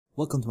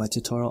Welcome to my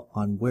tutorial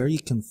on where you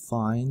can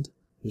find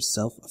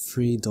yourself a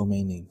free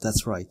domain name.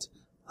 That's right.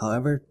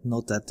 However,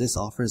 note that this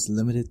offer is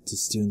limited to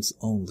students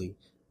only,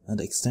 and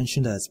the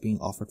extension that is being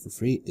offered for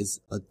free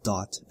is a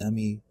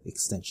 .me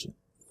extension.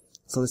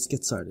 So let's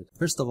get started.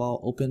 First of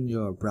all, open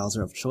your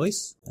browser of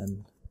choice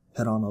and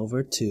head on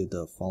over to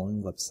the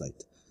following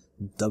website,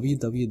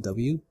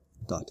 www.nc.me.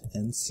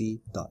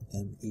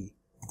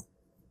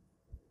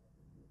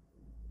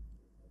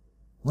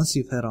 Once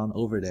you've head on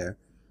over there,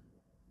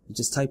 you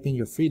just type in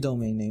your free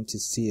domain name to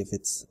see if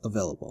it's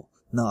available.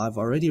 Now, I've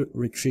already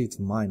retrieved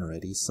mine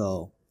already,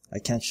 so I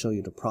can't show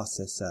you the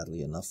process,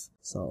 sadly enough.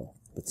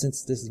 But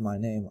since this is my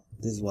name,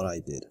 this is what I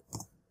did.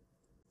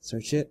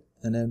 Search it,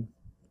 and then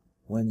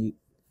when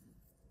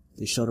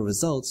they show the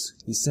results,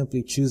 you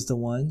simply choose the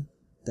one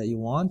that you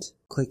want,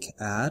 click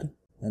add,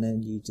 and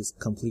then you just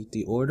complete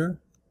the order.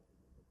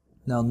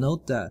 Now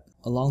note that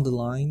along the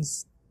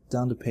lines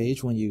down the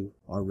page when you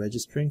are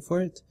registering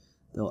for it,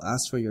 they'll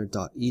ask for your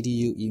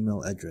 .edu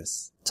email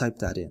address. Type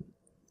that in.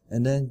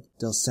 And then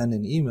they'll send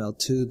an email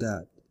to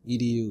that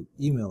 .edu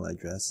email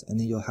address, and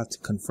then you'll have to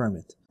confirm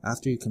it.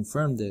 After you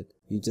confirmed it,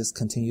 you just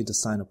continue the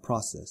sign up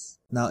process.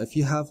 Now, if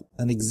you have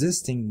an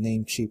existing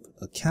Namecheap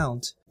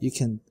account, you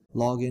can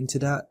log into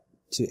that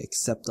to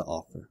accept the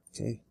offer.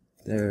 Okay,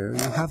 there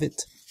you have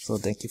it. So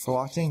thank you for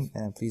watching,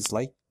 and please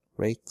like,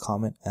 rate,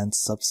 comment, and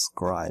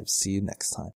subscribe. See you next time.